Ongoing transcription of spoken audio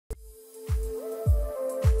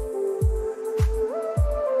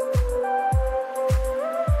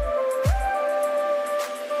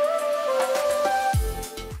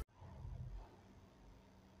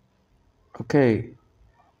Okay,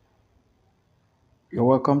 you're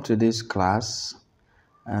welcome to this class,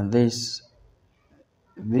 and these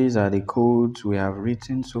are the codes we have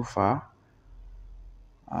written so far.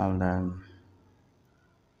 And I'm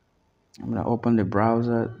gonna open the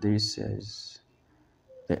browser. This is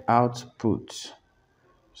the output.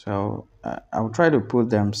 So I'll try to put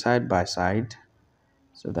them side by side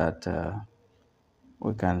so that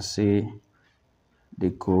we can see the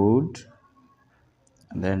code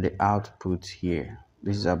and then the output here.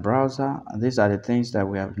 This is a browser, and these are the things that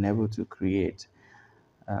we have been able to create.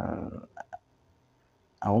 I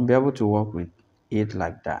won't be able to work with it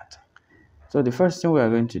like that. So the first thing we are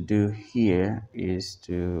going to do here is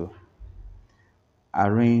to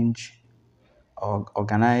arrange or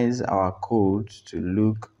organize our code to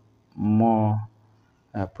look more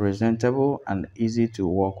presentable and easy to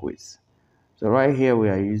work with. So right here we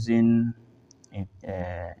are using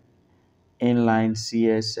uh, inline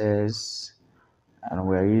CSS, and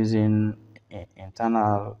we are using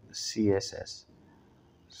internal CSS.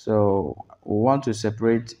 So we want to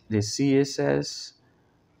separate the CSS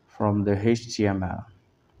from the HTML.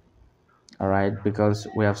 All right, because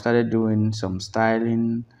we have started doing some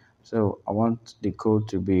styling, so I want the code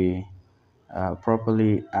to be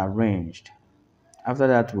properly arranged. After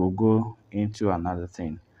that, we'll go into another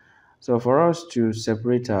thing. So for us to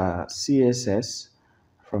separate our CSS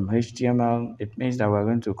from HTML, it means that we're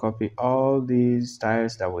going to copy all these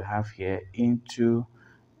styles that we have here into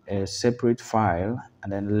a separate file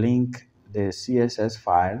and then link the CSS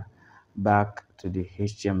file back to the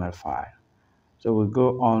HTML file. So we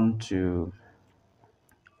go on to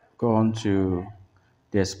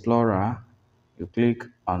the Explorer. You click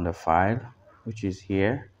on the file, which is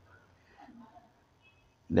here.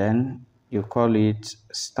 Then you call it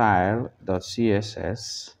style.css.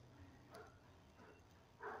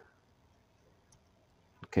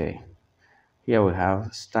 Okay, here we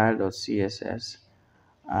have style.css,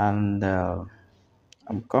 and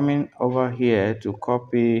I'm coming over here to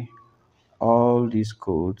copy all these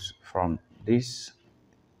codes from this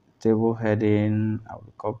table heading. I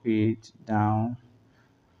will copy it down.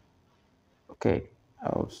 Okay,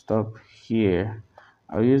 I'll stop here.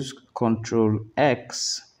 I'll use Control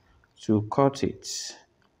X to cut it,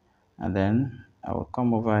 and then I will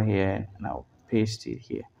come over here and I'll paste it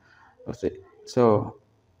here. Okay, so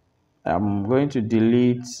I'm going to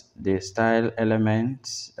delete the style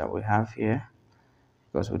elements that we have here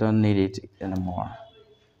because we don't need it anymore.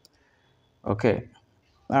 Okay,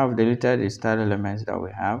 now I've deleted the style elements that we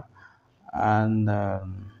have, and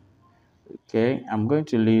okay, I'm going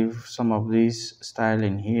to leave some of this style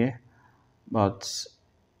in here, but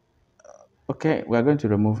okay, we're going to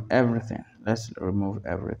remove everything. Let's remove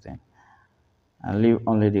everything and leave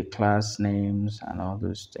only the class names and all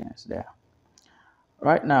those things there.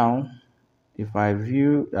 Right now, if I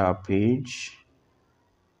view our page,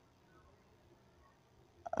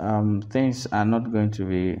 things are not going to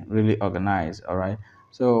be really organized. All right,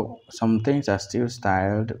 so some things are still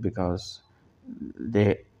styled because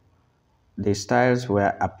the styles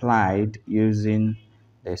were applied using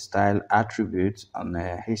the style attributes on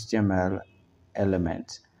the HTML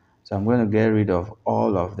element. So I'm going to get rid of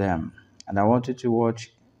all of them, and I want you to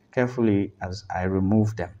watch carefully as I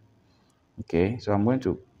remove them. Okay, so I'm going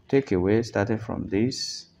to take away, starting from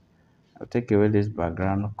this, I'll take away this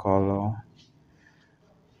background color,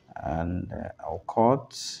 and I'll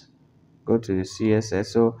cut, go to the CSS.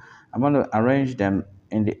 So I'm going to arrange them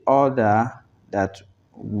in the order that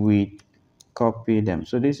we copy them.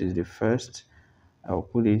 So this is the first. I'll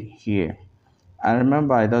put it here, and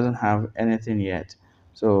remember it doesn't have anything yet.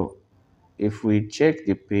 So if we check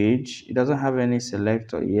the page, it doesn't have any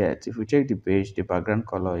selector yet. If we check the page, the background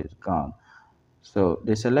color is gone. So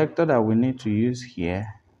the selector that we need to use here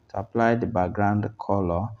to apply the background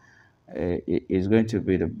color is going to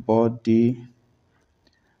be the body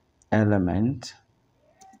element,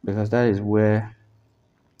 because that is where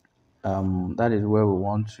we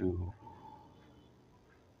want to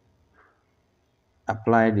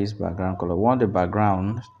apply this background color. We want the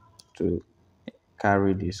background to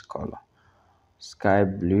carry this color, sky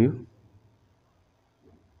blue.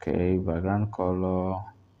 Okay, background color.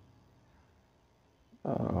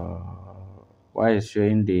 Why is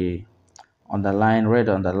showing the underline red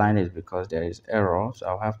underline is because there is error, so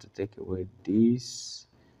I'll have to take away this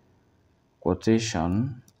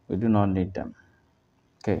quotation. We do not need them.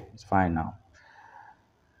 Okay, it's fine now.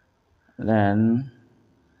 Then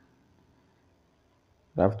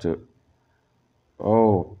we have to,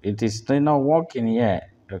 oh, it is still not working yet.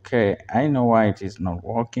 Okay, I know why it is not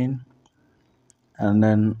working. And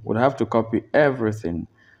then we'll have to copy everything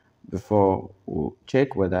before we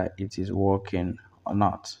check whether it is working or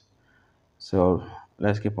not. So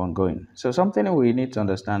let's keep on going. So something we need to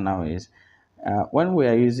understand now is when we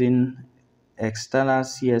are using external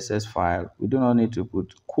CSS file, we do not need to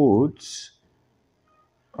put quotes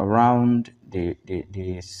around the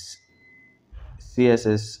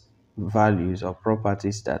CSS values or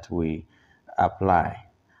properties that we apply.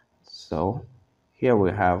 So here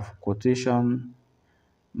we have quotation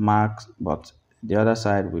marks, but the other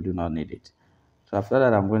side we do not need it. So after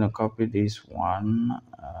that, I'm going to copy this one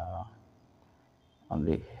on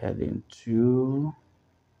the heading 2.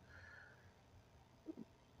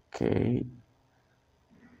 Okay,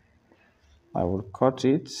 I will cut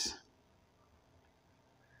it,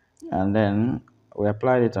 and then we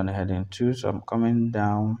applied it on the heading 2. So I'm coming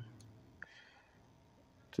down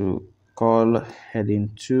to call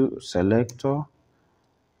heading 2 selector,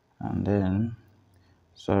 and then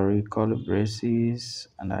call braces,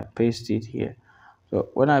 and I paste it here. So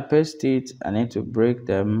when I paste it, I need to break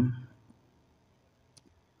them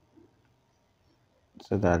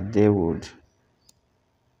so that they would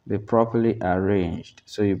be properly arranged.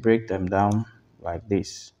 So you break them down like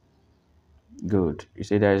this. Good. You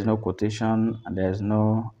see there is no quotation and there is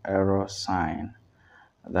no error sign.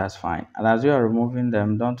 That's fine. And as you are removing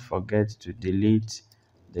them, don't forget to delete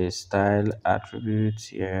the style attributes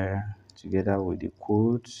here together with the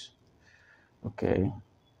quotes. Okay.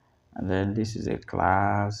 And then this is a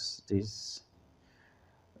class. This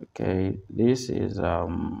is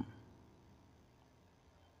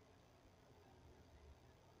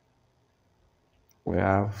we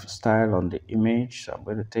have style on the image, so I'm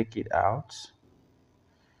going to take it out.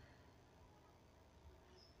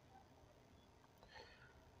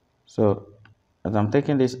 So as I'm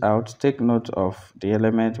taking this out, take note of the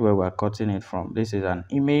element where we're cutting it from. This is an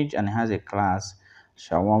image and it has a class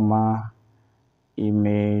shawarma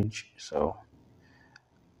image. So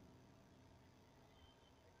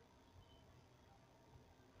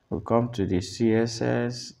we'll come to the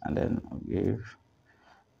CSS and then we'll give.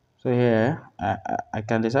 So here I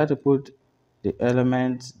can decide to put the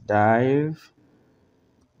element dive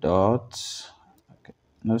dot, okay,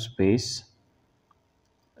 no space,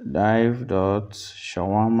 dive dot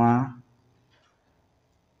shawarma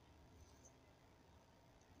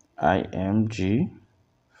img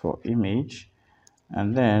for image,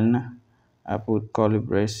 and then I put curly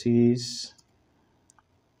braces,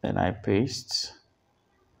 then I paste.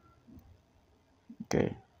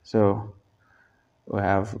 Okay, so we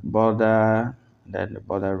have border, then the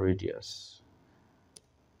border radius.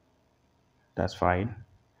 That's fine.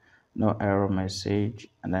 No error message.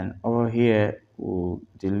 And then over here, we'll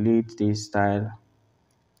delete this style.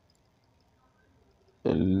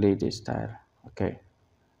 Delete this style. Okay,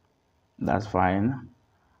 that's fine.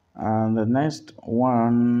 And the next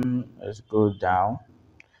one, let's go down.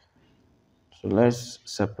 So let's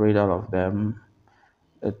separate all of them.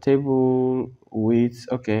 The table width,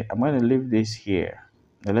 okay, I'm going to leave this here.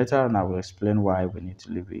 Later on I will explain why we need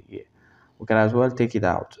to leave it here. We can as well take it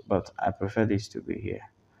out, but I prefer this to be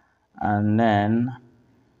here. And then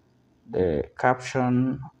the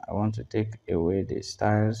caption, I want to take away the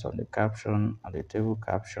styles on the caption and the table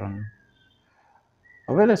caption.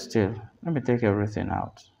 Oh, well, still, let me take everything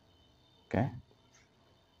out. Okay,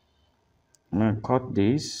 I'm going to cut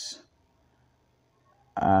this,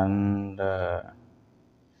 and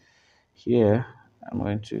here I'm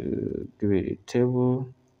going to give it a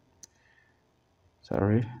table.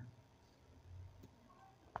 Sorry.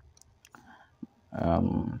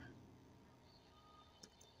 Um,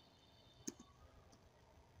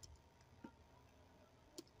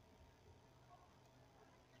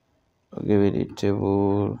 I'll give it a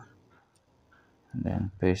table and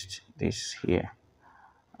then paste this here.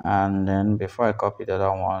 And then before I copy the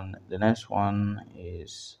other one, the next one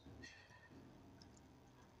is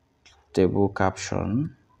table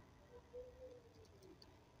caption.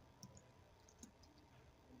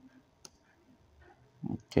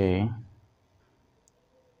 Okay,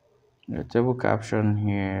 the table caption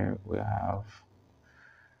here we have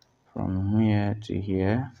from here to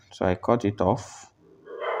here, so I cut it off,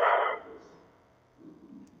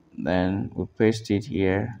 then we paste it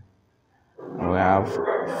here. We have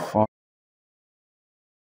font,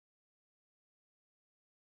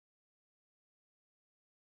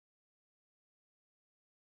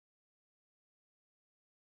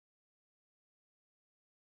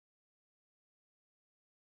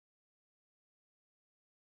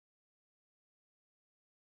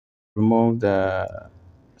 remove the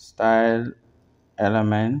style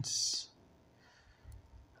elements.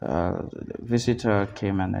 The visitor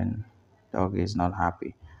came and then dog is not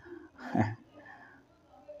happy.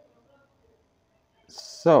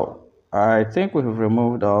 So I think we've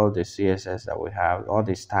removed all the CSS that we have, all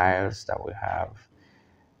the styles that we have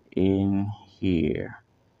in here.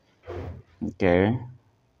 Okay,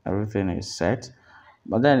 everything is set.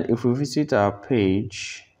 But then if we visit our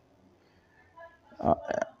page,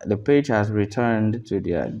 the page has returned to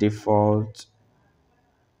their default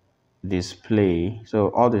display. So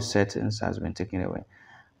all the settings has been taken away.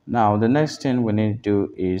 Now the next thing we need to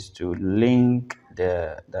do is to link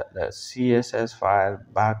the CSS file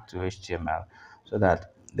back to HTML so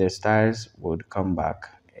that the styles would come back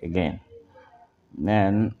again.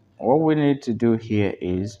 Then what we need to do here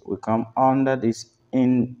is we come under this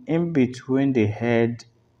in between the head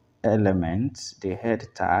elements, the head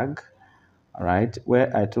tag, all right,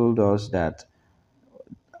 where I told us that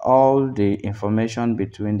all the information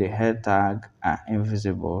between the head tag are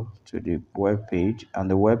invisible to the web page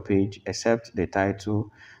and the web page except the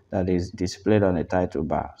title that is displayed on the title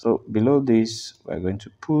bar. So below this, we're going to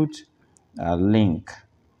put a link.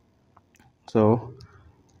 So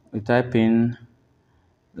we type in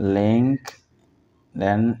link,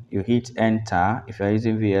 then you hit enter if you're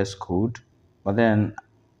using VS Code. But then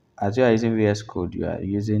as you are using VS Code, you are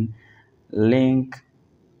using link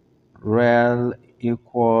rel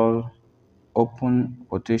equal open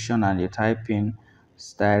quotation and you type in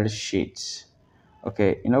style sheets.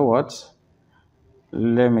 Okay, you know what,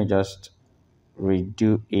 let me just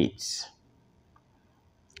redo it so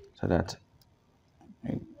that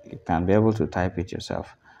you can be able to type it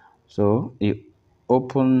yourself. So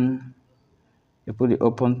open you put the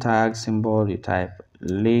open tag symbol, you type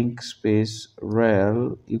link space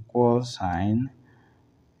rel equal sign,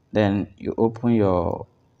 then you open your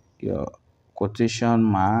quotation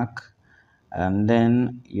mark and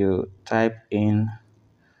then you type in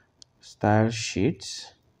style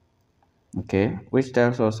sheets, okay, which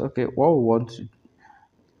tells us okay what we want to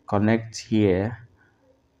connect here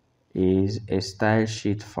is a style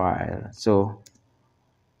sheet file. So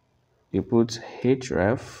you put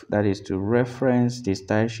href, that is to reference the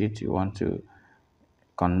style sheet you want to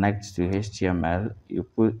connect to HTML. You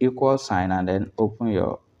put equal sign and then open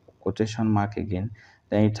your quotation mark again,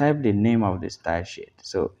 then you type the name of the style sheet.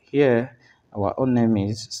 So here our own name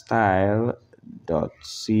is style.css.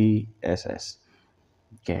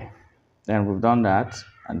 Okay, then we've done that,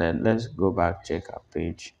 and then let's go back, check our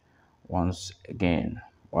page once again.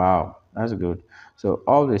 Wow, that's good. So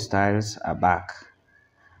all the styles are back,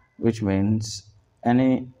 which means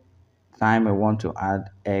any time we want to add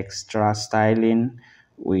extra styling,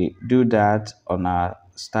 we do that on our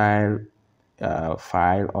style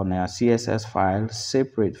file, on our CSS file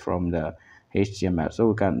separate from the HTML. So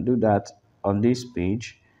we can do that on this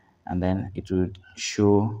page and then it will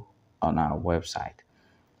show on our website.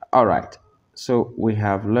 All right, so we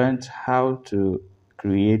have learned how to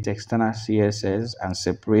create external CSS and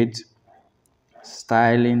separate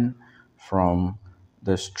styling from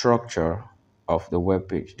the structure of the web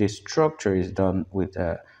page. The structure is done with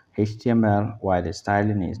HTML while the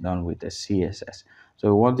styling is done with the CSS. So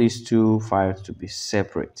we want these two files to be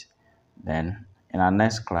separate. Then in our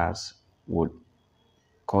next class, we'll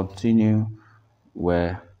continue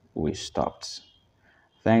where we stopped.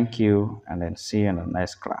 Thank you, and then see you in the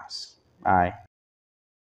next class. Bye.